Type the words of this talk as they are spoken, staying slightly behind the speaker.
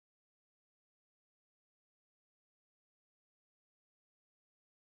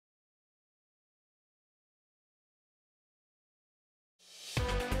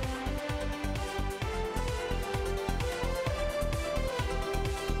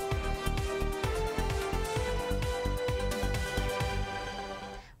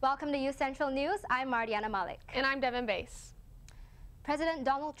Welcome to UCentral News. I'm Mariana Malik. And I'm Devin Bass. President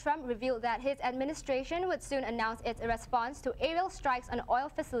Donald Trump revealed that his administration would soon announce its response to aerial strikes on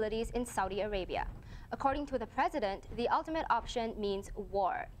oil facilities in Saudi Arabia. According to the president, the ultimate option means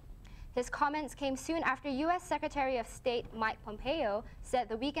war. His comments came soon after U.S. Secretary of State Mike Pompeo said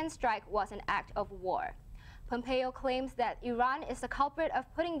the weekend strike was an act of war. Pompeo claims that Iran is the culprit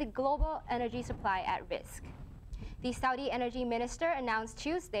of putting the global energy supply at risk. The Saudi energy minister announced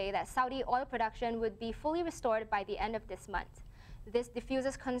Tuesday that Saudi oil production would be fully restored by the end of this month. This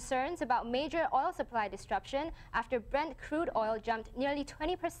diffuses concerns about major oil supply disruption after Brent crude oil jumped nearly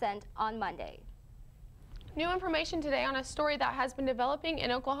 20% on Monday. New information today on a story that has been developing in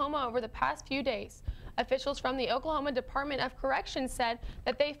Oklahoma over the past few days. Officials from the Oklahoma Department of Corrections said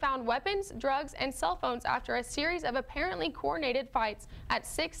that they found weapons, drugs, and cell phones after a series of apparently coordinated fights at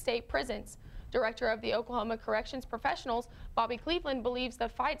 6 state prisons. Director of the Oklahoma Corrections Professionals, Bobby Cleveland, believes the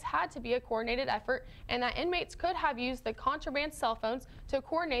fights had to be a coordinated effort and that inmates could have used the contraband cell phones to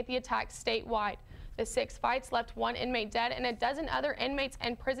coordinate the attacks statewide. The 6 fights left 1 inmate dead and a dozen other inmates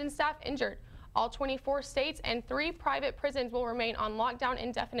and prison staff injured. All 24 states and 3 private prisons will remain on lockdown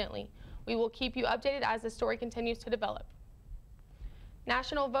indefinitely. We will keep you updated as the story continues to develop.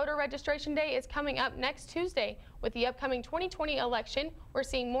 National Voter Registration Day is coming up next Tuesday. With the upcoming 2020 election, we're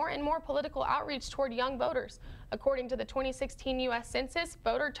seeing more and more political outreach toward young voters. According to the 2016 U.S. Census,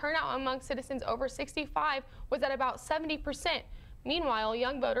 voter turnout among citizens over 65 was at about 70%. Meanwhile,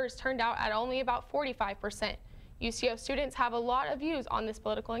 young voters turned out at only about 45%. UCO students have a lot of views on this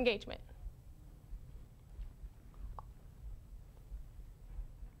political engagement.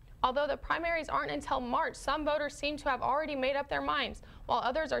 Although the primaries aren't until March, some voters seem to have already made up their minds, while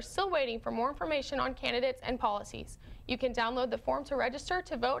others are still waiting for more information on candidates and policies. You can download the form to register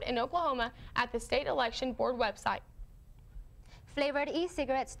to vote in Oklahoma at the State Election Board website. Flavored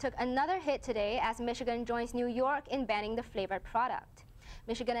e-cigarettes took another hit today as Michigan joins New York in banning the flavored product.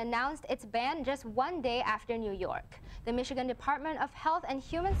 Michigan announced its ban just 1 day after New York. The Michigan Department of Health and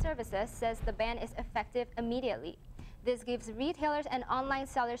Human Services says the ban is effective immediately. This gives retailers and online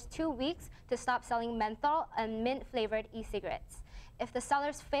sellers 2 weeks to stop selling menthol and mint-flavored e-cigarettes. If the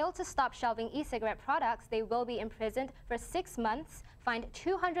sellers fail to stop shelving e-cigarette products, they will be imprisoned for 6 months, fined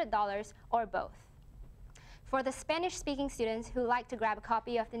 $200, or both. For the Spanish-speaking students who like to grab a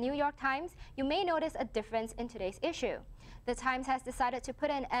copy of the New York Times, you may notice a difference in today's issue. The Times has decided to put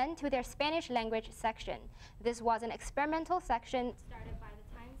an end to their Spanish language section. This was an experimental section started by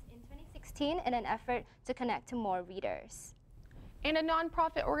the Times in 2016 in an effort to connect to more readers. And a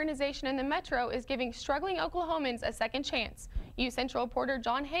nonprofit organization in the metro is giving struggling Oklahomans a second chance. UCentral reporter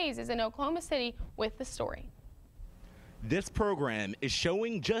John Hayes is in Oklahoma City with the story. This program is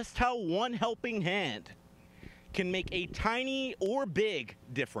showing just how one helping hand can make a tiny or big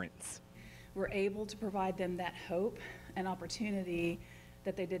difference. We're able to provide them that hope and opportunity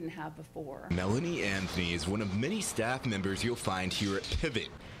that they didn't have before. Melanie Anthony is one of many staff members you'll find here at Pivot,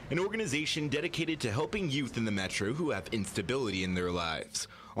 an organization dedicated to helping youth in the metro who have instability in their lives.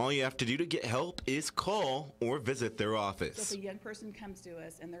 All you have to do to get help is call or visit their office. So if a young person comes to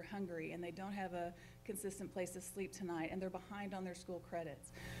us and they're hungry and they don't have a consistent place to sleep tonight and they're behind on their school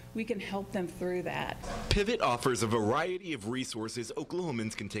credits, we can help them through that. Pivot offers a variety of resources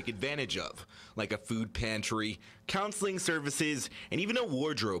Oklahomans can take advantage of, like a food pantry, counseling services, and even a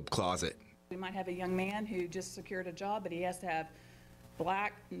wardrobe closet. We might have a young man who just secured a job, but he has to have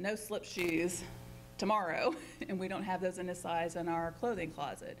black, no-slip shoes tomorrow, and we don't have those in his size in our clothing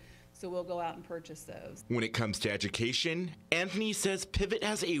closet. So we'll go out and purchase those. When it comes to education, Anthony says Pivot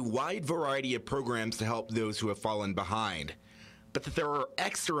has a wide variety of programs to help those who have fallen behind, but that there are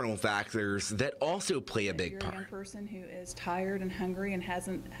external factors that also play a big part. If you're a young person who is tired and hungry and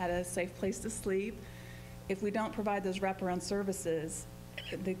hasn't had a safe place to sleep, if we don't provide those wraparound services,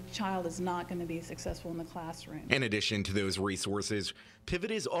 the child is not going to be successful in the classroom. In addition to those resources,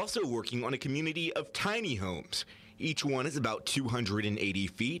 Pivot is also working on a community of tiny homes. Each one is about 280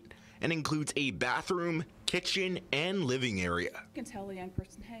 feet and includes a bathroom, kitchen, and living area. You can tell a young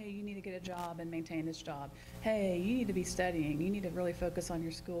person, hey, you need to get a job and maintain this job. Hey, you need to be studying. You need to really focus on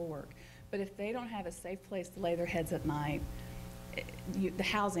your schoolwork. But if they don't have a safe place to lay their heads at night, the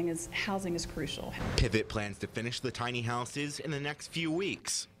housing is crucial. Pivot plans to finish the tiny houses in the next few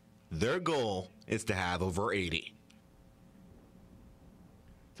weeks. Their goal is to have over 80.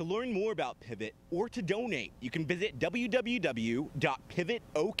 To learn more about Pivot or to donate, you can visit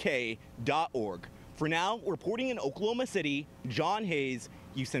www.pivotok.org. For now, reporting in Oklahoma City, John Hayes,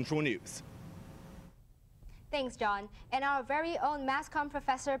 UCentral News. Thanks, John. And our very own mass comm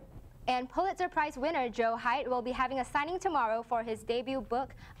professor And Pulitzer Prize winner Joe Haidt will be having a signing tomorrow for his debut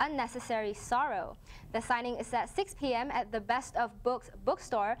book, Unnecessary Sorrow. The signing is at 6 p.m. at the Best of Books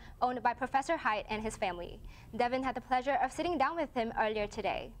bookstore owned by Professor Haidt and his family. Devin had the pleasure of sitting down with him earlier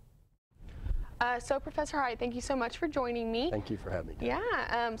today. So Professor Haidt, thank you so much for joining me. Thank you for having me.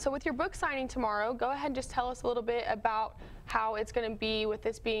 Yeah, so with your book signing tomorrow, go ahead and just tell us a little bit about how it's going to be with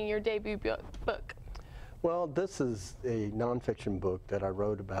this being your debut book. Well, this is a nonfiction book that I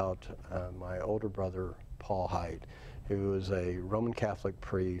wrote about my older brother, Paul Haidt, who was a Roman Catholic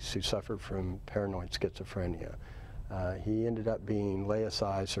priest who suffered from paranoid schizophrenia. He ended up being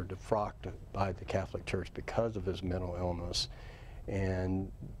laicized or defrocked by the Catholic Church because of his mental illness,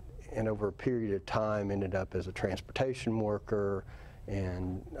 and over a period of time ended up as a transportation worker,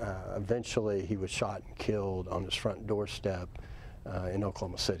 and eventually he was shot and killed on his front doorstep in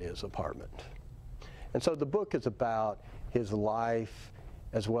Oklahoma City, his apartment. And so the book is about his life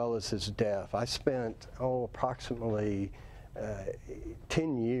as well as his death. I spent, approximately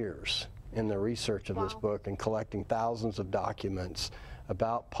 10 years in the research of this book and collecting thousands of documents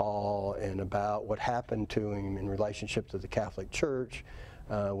about Paul and about what happened to him in relationship to the Catholic Church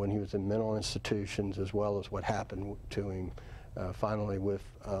when he was in mental institutions, as well as what happened to him finally with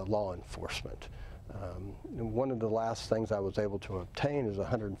law enforcement. One of the last things I was able to obtain is a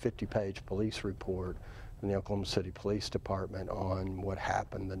 150-page police report from the Oklahoma City Police Department on what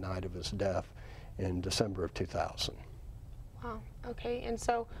happened the night of his death in December of 2000. Wow, okay, and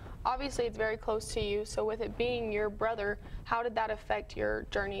so obviously it's very close to you, so with it being your brother, how did that affect your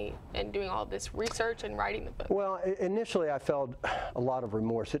journey in doing all this research and writing the book? Well, initially I felt a lot of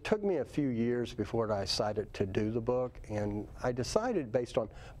remorse. It took me a few years before I decided to do the book, and I decided based on,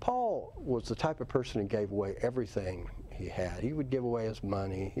 Paul was the type of person who gave away everything he had. He would give away his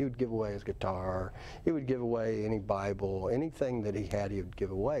money, he would give away his guitar, he would give away any Bible, anything that he had he would give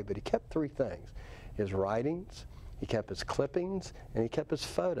away, but he kept three things: his writings, he kept his clippings, and he kept his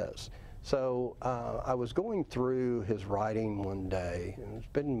photos. So I was going through his writing one day, and it's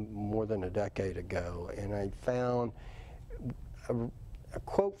been more than a decade ago, and I found a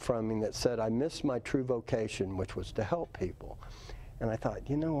quote from him that said, "I missed my true vocation, which was to help people." And I thought,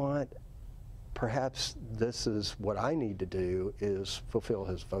 you know what? Perhaps this is what I need to do, is fulfill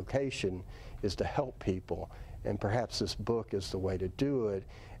his vocation, is to help people. And perhaps this book is the way to do it.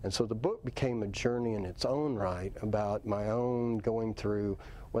 And so the book became a journey in its own right about my own going through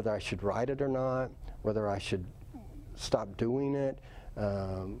whether I should write it or not, whether I should stop doing it,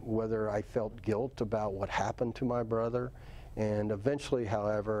 whether I felt guilt about what happened to my brother. And eventually,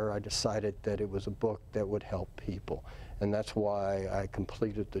 however, I decided that it was a book that would help people. And that's why I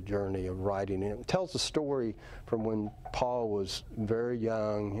completed the journey of writing it. It tells the story from when Paul was very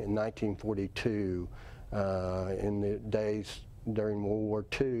young in 1942, in the days during World War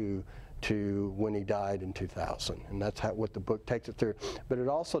II, to when he died in 2000. And that's what the book takes it through. But it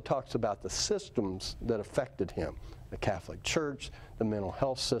also talks about the systems that affected him: the Catholic Church, the mental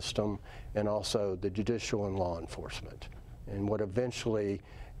health system, and also the judicial and law enforcement, and what eventually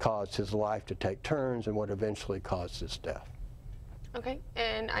caused his life to take turns and what eventually caused his death. Okay,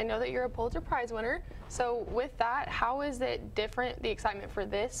 and I know that you're a Pulitzer Prize winner, so with that, how is it different, the excitement for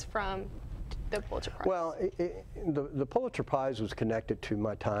this, from the Pulitzer Prize? Well, the Pulitzer Prize was connected to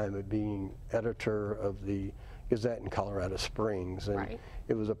my time of being editor of the Gazette in Colorado Springs, and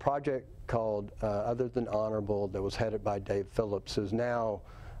it was a project called Other Than Honorable that was headed by Dave Phillips, who's now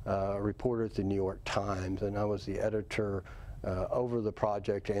a reporter at the New York Times, and I was the editor over the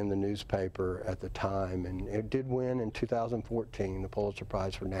project and the newspaper at the time, and it did win in 2014 the Pulitzer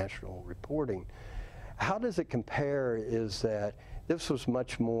Prize for National Reporting. How does it compare is that this was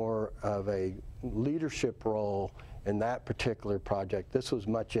much more of a leadership role in that particular project. This was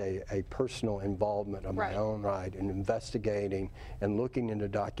much a personal involvement of my own right in investigating and looking into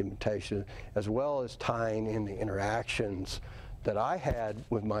documentation, as well as tying in the interactions that I had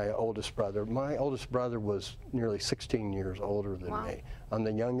with my oldest brother. My oldest brother was nearly 16 years older than me. I'm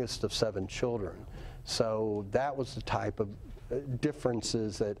the youngest of 7 children. So that was the type of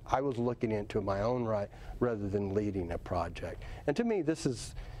differences that I was looking into in my own right rather than leading a project. And to me, this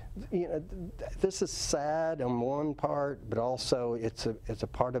is, this is sad on one part, but also it's a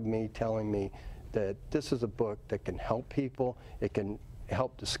part of me telling me that this is a book that can help people. It can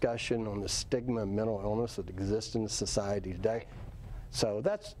help discussion on the stigma of mental illness that exists in the society today. So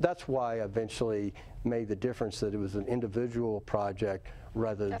that's why I eventually made the difference that it was an individual project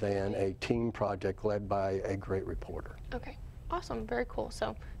rather than a team project led by a great reporter. Okay, awesome, very cool.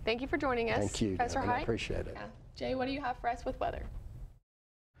 So thank you for joining us. Thank you, Professor Devin, I Haidt. appreciate it. Jay, what do you have for us with weather?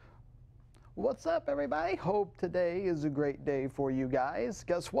 What's up, everybody? Hope today is a great day for you guys.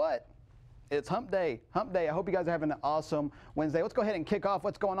 Guess what? It's hump day. Hump day. I hope you guys are having an awesome Wednesday. Let's go ahead and kick off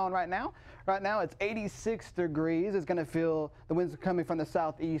what's going on right now. Right now it's 86 degrees. It's going to feel, the winds are coming from the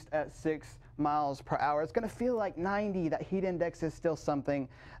southeast at 6 miles per hour. It's going to feel like 90. That heat index is still something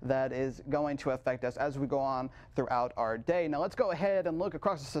that is going to affect us as we go on throughout our day. Now let's go ahead and look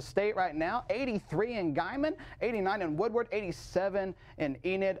across the state right now. 83 in Guymon, 89 in Woodward, 87 in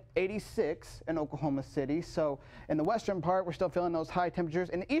Enid, 86 in Oklahoma City. So in the western part, we're still feeling those high temperatures.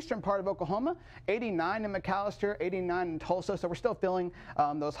 In the eastern part of Oklahoma, 89 in McAllister, 89 in Tulsa. So we're still feeling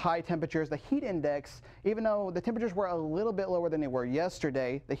those high temperatures. The heat index, even though the temperatures were a little bit lower than they were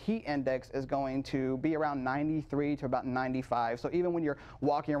yesterday, the heat index is going to be around 93 to about 95. So even when you're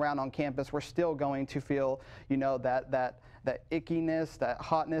walking around on campus, we're still going to feel, you know, that ickiness, that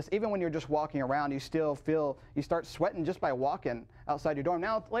hotness. Even when you're just walking around, you still feel, you start sweating just by walking outside your dorm.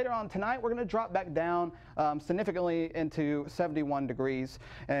 Now, later on tonight, we're going to drop back down significantly into 71 degrees.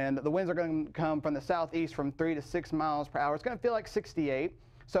 And the winds are going to come from the southeast from 3 to 6 miles per hour. It's going to feel like 68.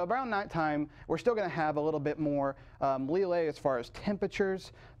 So around nighttime, we're still going to have a little bit more leeway as far as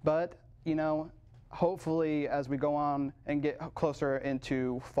temperatures, but you know, hopefully as we go on and get closer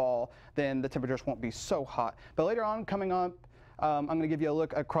into fall, then the temperatures won't be so hot. But later on, coming up, I'm going to give you a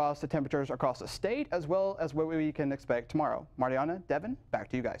look across the temperatures across the state as well as what we can expect tomorrow. Mariana, Devin, back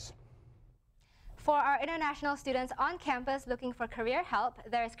to you guys. For our international students on campus looking for career help,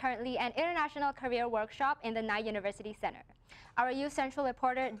 there is currently an international career workshop in the Nye University Center. Our UCentral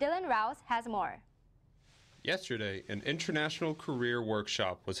reporter Dylan Rouse has more. Yesterday, an international career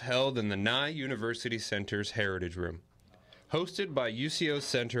workshop was held in the Nye University Center's Heritage Room, hosted by UCO's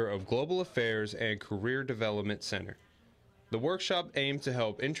Center of Global Affairs and Career Development Center. The workshop aimed to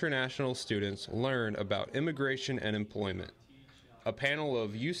help international students learn about immigration and employment. A panel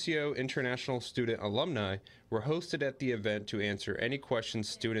of UCO international student alumni were hosted at the event to answer any questions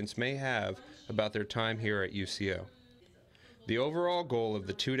students may have about their time here at UCO. The overall goal of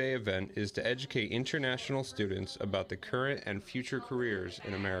the two-day event is to educate international students about the current and future careers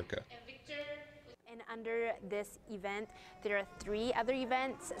in America. And under this event, there are 3 other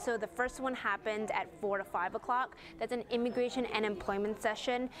events. So the first one happened at 4 to 5 o'clock. That's an immigration and employment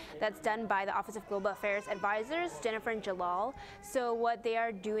session that's done by the Office of Global Affairs Advisors, Jennifer and Jalal. So what they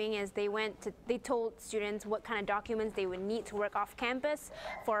are doing is they told students what kind of documents they would need to work off campus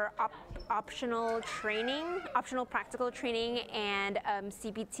for optional training, optional practical training, and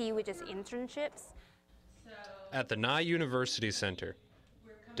CPT, which is internships. At the Nye University Center,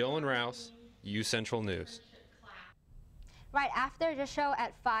 Dylan Rouse, UCentral News. Right after the show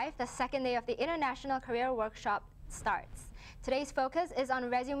at 5, the second day of the International Career Workshop starts. Today's focus is on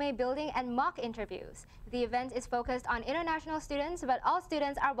resume building and mock interviews. The event is focused on international students, but all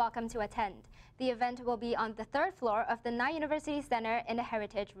students are welcome to attend. The event will be on the 3rd floor of the Nye University Center in the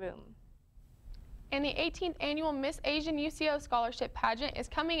Heritage Room. And the 18th annual Miss Asian UCO Scholarship Pageant is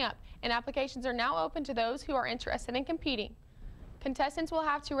coming up, and applications are now open to those who are interested in competing. Contestants will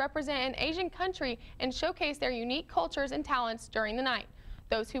have to represent an Asian country and showcase their unique cultures and talents during the night.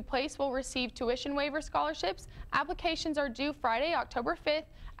 Those who place will receive tuition waiver scholarships. Applications are due Friday, October 5th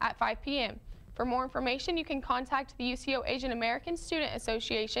at 5 p.m. For more information, you can contact the UCO Asian American Student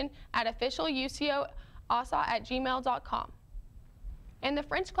Association at officialucoasa@gmail.com. And the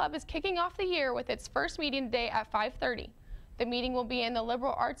French Club is kicking off the year with its first meeting today at 5:30. The meeting will be in the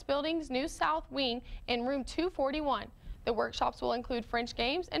Liberal Arts Building's New South Wing in room 241. The workshops will include French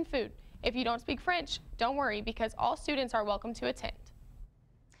games and food. If you don't speak French, don't worry, because all students are welcome to attend.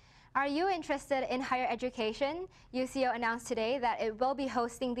 Are you interested in higher education? UCO announced today that it will be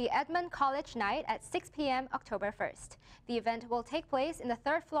hosting the Edmond College Night at 6 p.m. October 1st. The event will take place in the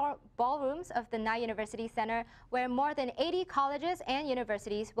 3rd floor ballrooms of the Nye University Center, where more than 80 colleges and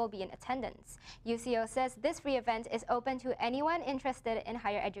universities will be in attendance. UCO says this free event is open to anyone interested in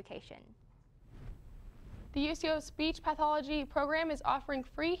higher education. The UCO Speech Pathology program is offering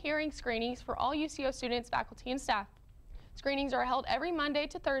free hearing screenings for all UCO students, faculty, and staff. Screenings are held every Monday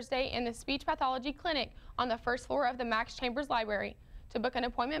to Thursday in the Speech Pathology Clinic on the 1st floor of the Max Chambers Library. To book an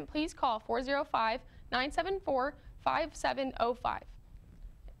appointment, please call 405-974-5705.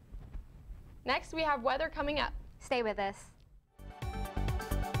 Next, we have weather coming up. Stay with us.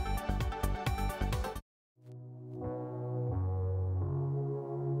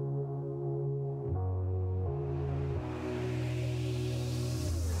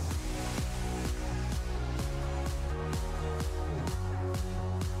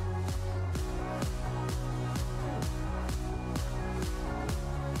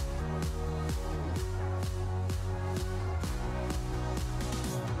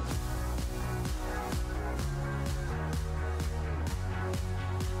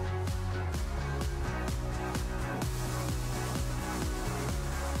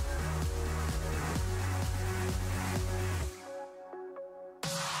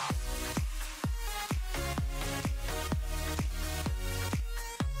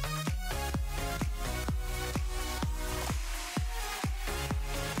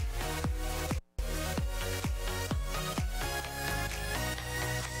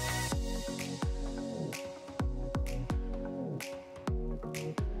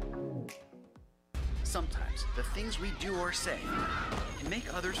 Sometimes the things we do or say can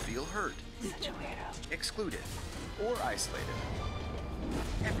make others feel hurt, such a weirdo, excluded, or isolated.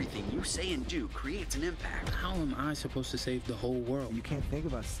 Everything you say and do creates an impact. How am I supposed to save the whole world? You can't think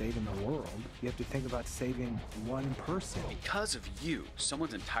about saving the world. You have to think about saving one person. Because of you,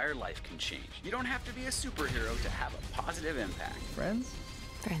 someone's entire life can change. You don't have to be a superhero to have a positive impact. Friends?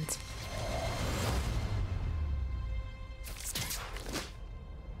 Friends.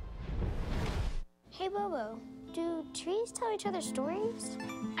 Hey, Bobo, do trees tell each other stories?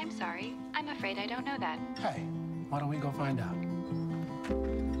 I'm sorry. I'm afraid I don't know that. Hey, why don't we go find out?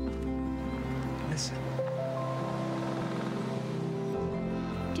 Listen.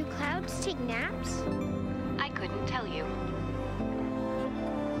 Do clouds take naps? I couldn't tell you.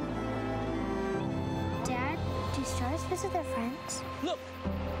 Dad, do stars visit their friends? Look!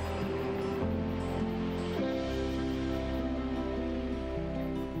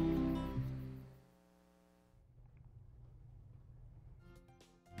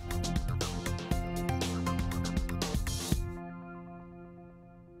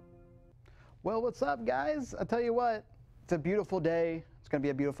 Well, what's up, guys? I tell you what, it's a beautiful day. It's going to be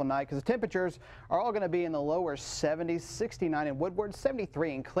a beautiful night because the temperatures are all going to be in the lower 70s, 69 in Woodward,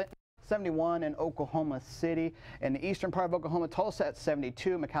 73 in Clinton, 71 in Oklahoma City, in the eastern part of Oklahoma, Tulsa at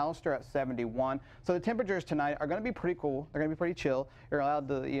 72, McAllister at 71. So the temperatures tonight are going to be pretty cool. They're going to be pretty chill. You're allowed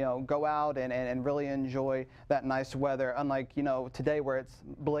to, go out and really enjoy that nice weather, unlike, today where it's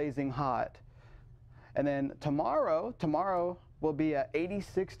blazing hot. And then tomorrow will be at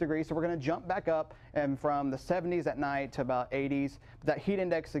 86 degrees, so we're going to jump back up and from the 70s at night to about 80s. That heat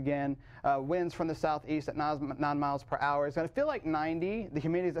index again, winds from the southeast at 9 miles per hour. It's going to feel like 90. The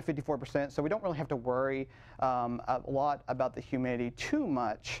humidity is at 54%, so we don't really have to worry a lot about the humidity too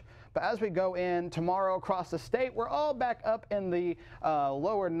much. But as we go in tomorrow across the state, we're all back up in the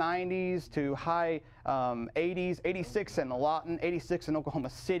lower 90s to high 80s, 86 in Lawton, 86 in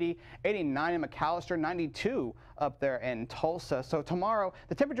Oklahoma City, 89 in McAllister, 92 up there in Tulsa. So tomorrow,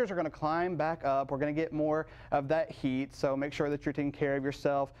 the temperatures are going to climb back up. We're going to get more of that heat, so make sure that you're taking care of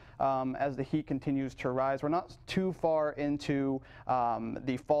yourself as the heat continues to rise. We're not too far into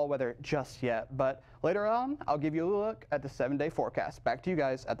the fall weather just yet, but later on, I'll give you a look at the 7-day forecast. Back to you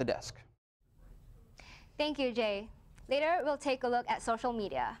guys at the desk. Thank you, Jay. Later, we'll take a look at social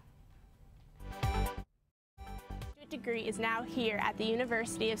media. Degree is now here at the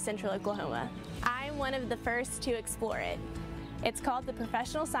University of Central Oklahoma. I'm one of the first to explore it. It's called the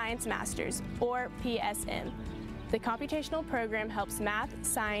Professional Science Masters, or PSM. The computational program helps math,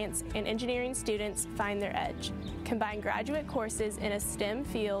 science, and engineering students find their edge, combine graduate courses in a STEM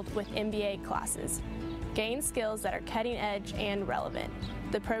field with MBA classes, gain skills that are cutting edge and relevant.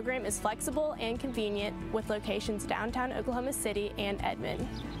 The program is flexible and convenient with locations downtown Oklahoma City and Edmond.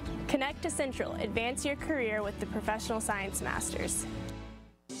 Connect to Central. Advance your career with the Professional Science Masters.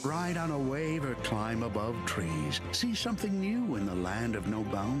 Ride on a wave or climb above trees. See something new in the land of no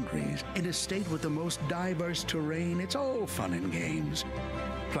boundaries. In a state with the most diverse terrain, it's all fun and games.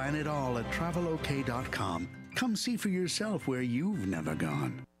 Plan it all at travelok.com. Come see for yourself where you've never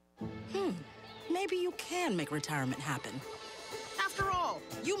gone. Maybe you can make retirement happen. After all,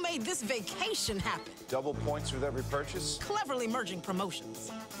 you made this vacation happen. Double points with every purchase? Cleverly merging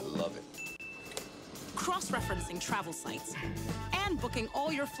promotions. Love it. Cross-referencing travel sites. And booking all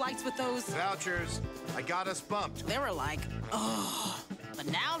your flights with those... Vouchers. I got us bumped. They were like, oh. But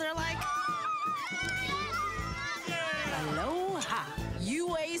now they're like... Aloha.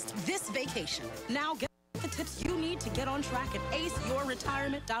 You aced this vacation. Now get the tips you need to get on track at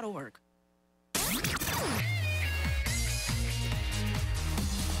aceyourretirement.org.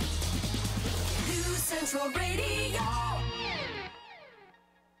 UCentral Radio.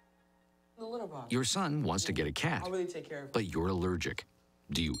 Your son wants to get a cat, I'll really take care of it. but you're allergic.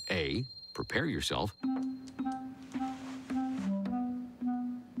 Do you A, prepare yourself,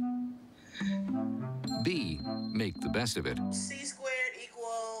 B, make the best of it, C squared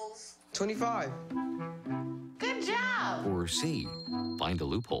equals 25. Good job. or C, find a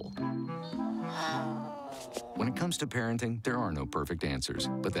loophole? When it comes to parenting, there are no perfect answers,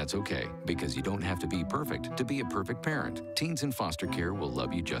 but that's okay, because you don't have to be perfect to be a perfect parent. Teens in foster care will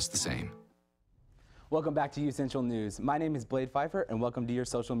love you just the same. Welcome back to UCentral News. My name is Blade Pfeiffer, and welcome to your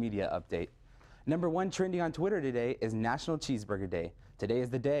social media update. #1 trending on Twitter today is National Cheeseburger Day. Today is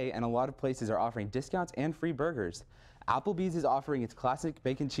the day, and a lot of places are offering discounts and free burgers. Applebee's is offering its classic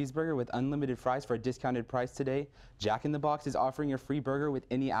bacon cheeseburger with unlimited fries for a discounted price today. Jack in the Box is offering a free burger with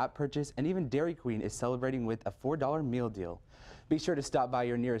any app purchase, and even Dairy Queen is celebrating with a $4 meal deal. Be sure to stop by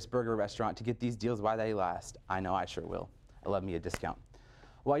your nearest burger restaurant to get these deals while they last. I know I sure will. I love me a discount.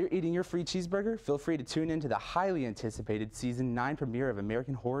 While you're eating your free cheeseburger, feel free to tune in to the highly anticipated Season 9 premiere of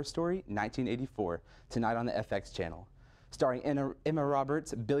American Horror Story 1984 tonight on the FX channel. Starring Emma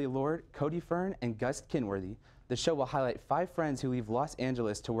Roberts, Billy Lord, Cody Fern, and Gus Kenworthy, the show will highlight 5 friends who leave Los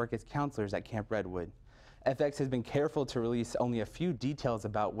Angeles to work as counselors at Camp Redwood. FX has been careful to release only a few details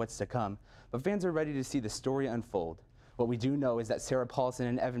about what's to come, but fans are ready to see the story unfold. What we do know is that Sarah Paulson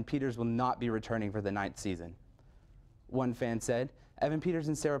and Evan Peters will not be returning for the 9th season. One fan said, Evan Peters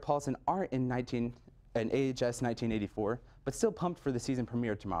and Sarah Paulson aren't in AHS 1984, but still pumped for the season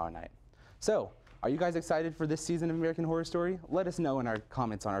premiere tomorrow night. So, are you guys excited for this season of American Horror Story? Let us know in our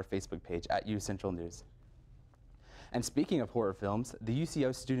comments on our Facebook page at UCentral News. And speaking of horror films, the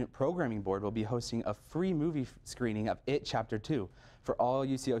UCO Student Programming Board will be hosting a free movie screening of It Chapter 2 for all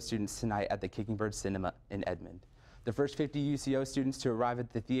UCO students tonight at the Kicking Bird Cinema in Edmond. The first 50 UCO students to arrive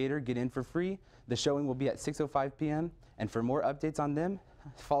at the theater get in for free. The showing will be at 6:05 p.m. And for more updates on them,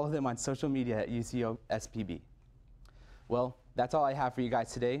 follow them on social media at UCO SPB. Well, that's all I have for you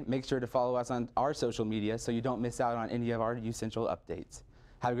guys today. Make sure to follow us on our social media so you don't miss out on any of our UCentral updates.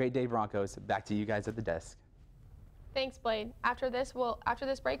 Have a great day, Broncos. Back to you guys at the desk. Thanks, Blade. After this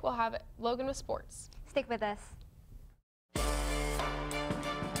break, we'll have Logan with sports. Stick with us.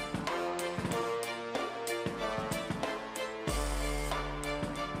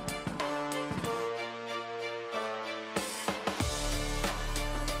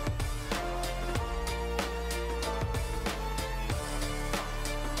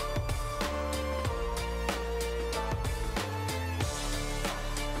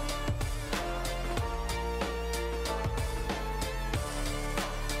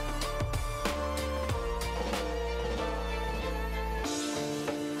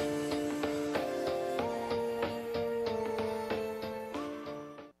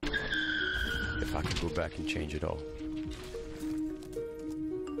 If I could go back and change it all,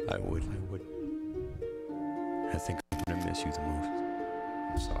 I would. I think I'm gonna miss you the most.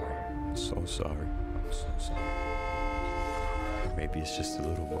 I'm sorry. I'm so sorry. I'm so sorry. Maybe it's just the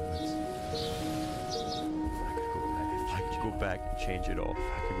little moments. If I could go back and change it all. If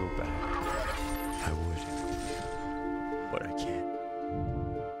I could go back, I would. But I can't.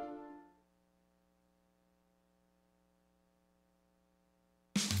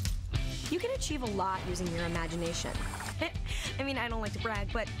 You can achieve a lot using your imagination. I mean, I don't like to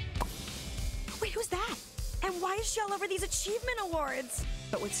brag, but... Wait, who's that? And why is she all over these achievement awards?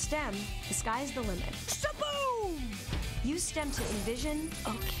 But with STEM, the sky's the limit. Shaboom! Use STEM to envision...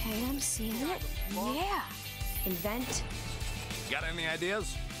 Okay, I'm seeing it. Yeah. Invent... Got any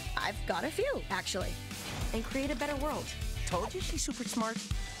ideas? I've got a few, actually. And create a better world. Told you she's super smart.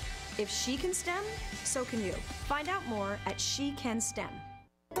 If she can STEM, so can you. Find out more at She Can STEM.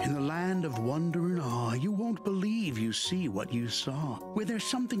 In the land of wonder and awe, you won't believe you see what you saw. Where there's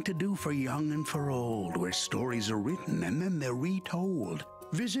something to do for young and for old, where stories are written and then they're retold.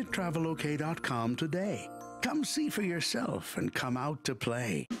 Visit travelok.com today. Come see for yourself and come out to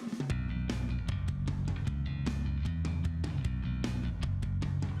play.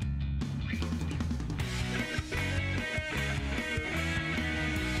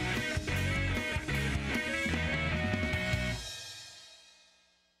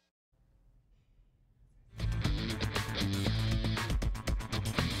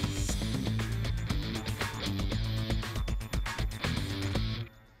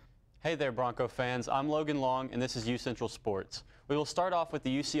 Hey there, Bronco fans. I'm Logan Long, and this is UCentral Sports. We will start off with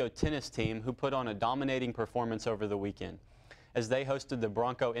the UCO tennis team, who put on a dominating performance over the weekend as they hosted the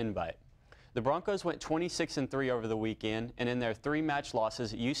Bronco Invite. The Broncos went 26-3 over the weekend, and in their 3-match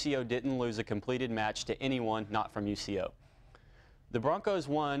losses, UCO didn't lose a completed match to anyone not from UCO. The Broncos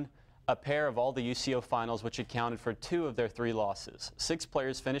won a pair of all the UCO finals, which accounted for 2 of their 3 losses. 6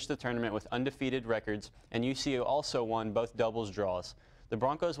 players finished the tournament with undefeated records, and UCO also won both doubles draws. The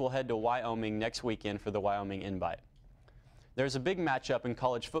Broncos will head to Wyoming next weekend for the Wyoming Invite. There's a big matchup in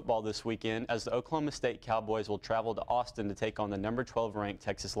college football this weekend as the Oklahoma State Cowboys will travel to Austin to take on the number 12 ranked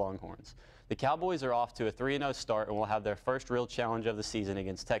Texas Longhorns. The Cowboys are off to a 3-0 start and will have their first real challenge of the season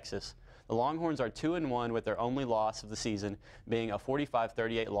against Texas. The Longhorns are 2-1 with their only loss of the season being a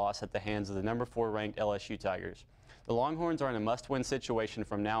 45-38 loss at the hands of the number 4 ranked LSU Tigers. The Longhorns are in a must-win situation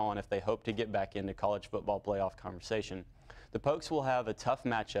from now on if they hope to get back into college football playoff conversation. The Pokes will have a tough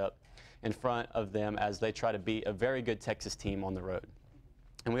matchup in front of them as they try to beat a very good Texas team on the road.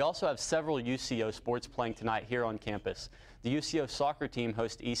 And we also have several UCO sports playing tonight here on campus. The UCO soccer team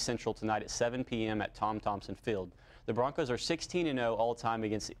hosts East Central tonight at 7 p.m. at Tom Thompson Field. The Broncos are 16-0 all-time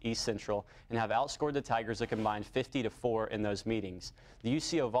against East Central and have outscored the Tigers a combined 50-4 in those meetings. The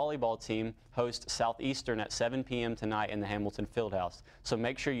UCO volleyball team hosts Southeastern at 7 p.m. tonight in the Hamilton Fieldhouse, so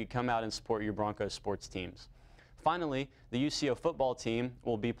make sure you come out and support your Broncos sports teams. Finally, the UCO football team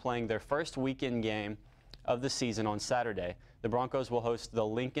will be playing their first weekend game of the season on Saturday. The Broncos will host the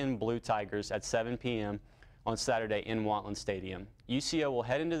Lincoln Blue Tigers at 7 p.m. on Saturday in Wantland Stadium. UCO will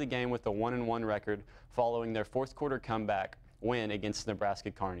head into the game with a 1-1 record following their fourth quarter comeback win against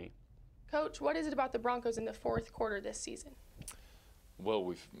Nebraska Kearney. Coach, what is it about the Broncos in the fourth quarter this season?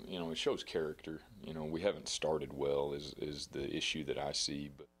 Well, it shows character. We haven't started well is the issue that I see,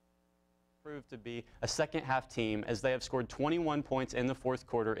 but Proved to be a second-half team as they have scored 21 points in the fourth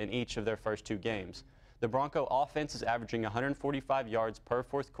quarter in each of their first 2 games. The Bronco offense is averaging 145 yards per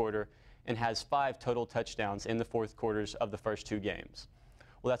fourth quarter and has 5 total touchdowns in the fourth quarters of the first 2 games.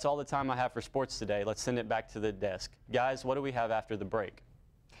 Well, that's all the time I have for sports today. Let's send it back to the desk. Guys, what do we have after the break?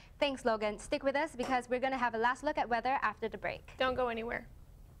 Thanks, Logan. Stick with us because we're going to have a last look at weather after the break. Don't go anywhere.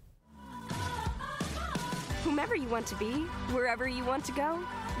 Whomever you want to be, wherever you want to go,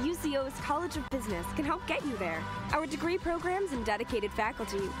 UCO's College of Business can help get you there. Our degree programs and dedicated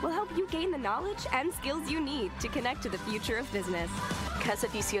faculty will help you gain the knowledge and skills you need to connect to the future of business. Because of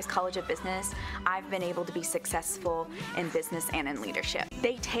UCO's College of Business, I've been able to be successful in business and in leadership.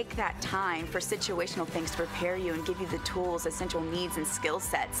 They take that time for situational things to prepare you and give you the tools, essential needs, and skill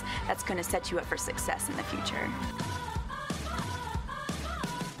sets that's going to set you up for success in the future.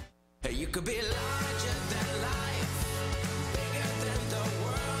 You could be larger than life, bigger than the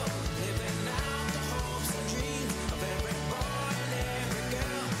world, living out the hopes and dreams of every boy and every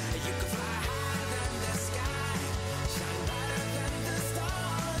girl. You could fly higher than the sky, shine brighter than the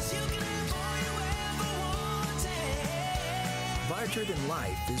stars. You can have all you ever wanted. Larger than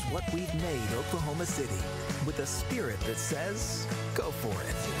life is what we've made Oklahoma City, with a spirit that says, go for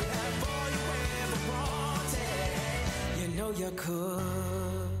it. You can have all you ever wanted. You know you could.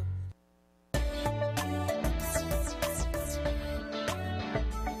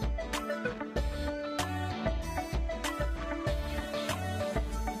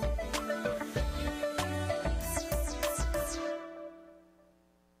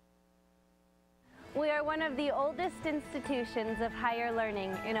 We are one of the oldest institutions of higher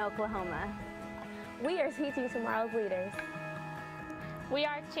learning in Oklahoma. We are teaching tomorrow's leaders. We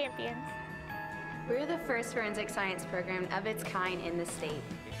are champions. We're the first forensic science program of its kind in the state.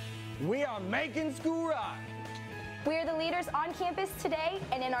 We are making school rock. We are the leaders on campus today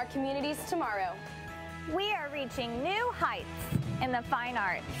and in our communities tomorrow. We are reaching new heights in the fine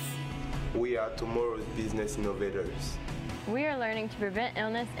arts. We are tomorrow's business innovators. We are learning to prevent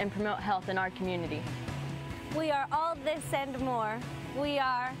illness and promote health in our community. We are all this and more. We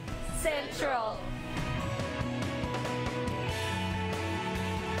are Central.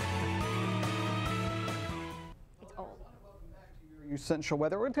 It's old. UCentral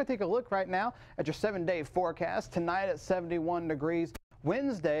weather. We're going to take a look right now at your 7-day forecast. Tonight at 71 degrees.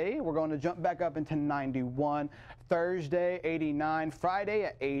 Wednesday, we're going to jump back up into 91. Thursday, 89. Friday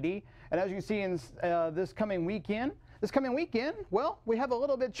at 80. And as you can see in this coming weekend, well, we have a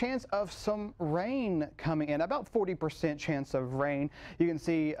little bit chance of some rain coming in, about 40% chance of rain. You can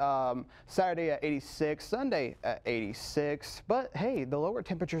see Saturday at 86, Sunday at 86. But hey, the lower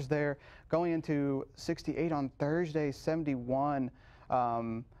temperatures there going into 68 on Thursday, 71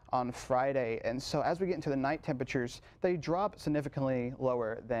 on Friday. And so as we get into the night temperatures, they drop significantly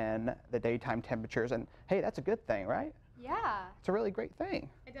lower than the daytime temperatures. And hey, that's a good thing, right? Yeah. It's a really great thing.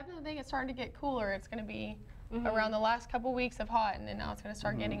 I definitely think it's starting to get cooler. It's going to be around the last couple weeks of hot, and then now it's going to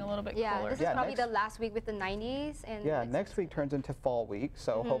start getting a little bit cooler. This is probably the last week with the 90s. And yeah, next week turns into fall week,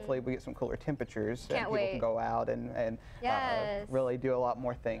 so hopefully we get some cooler temperatures and people can go out and really do a lot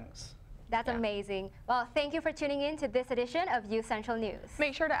more things. That's amazing. Well, thank you for tuning in to this edition of UCentral News.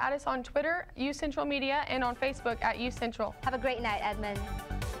 Make sure to add us on Twitter, UCentral Media, and on Facebook at UCentral. Have a great night, Edmond.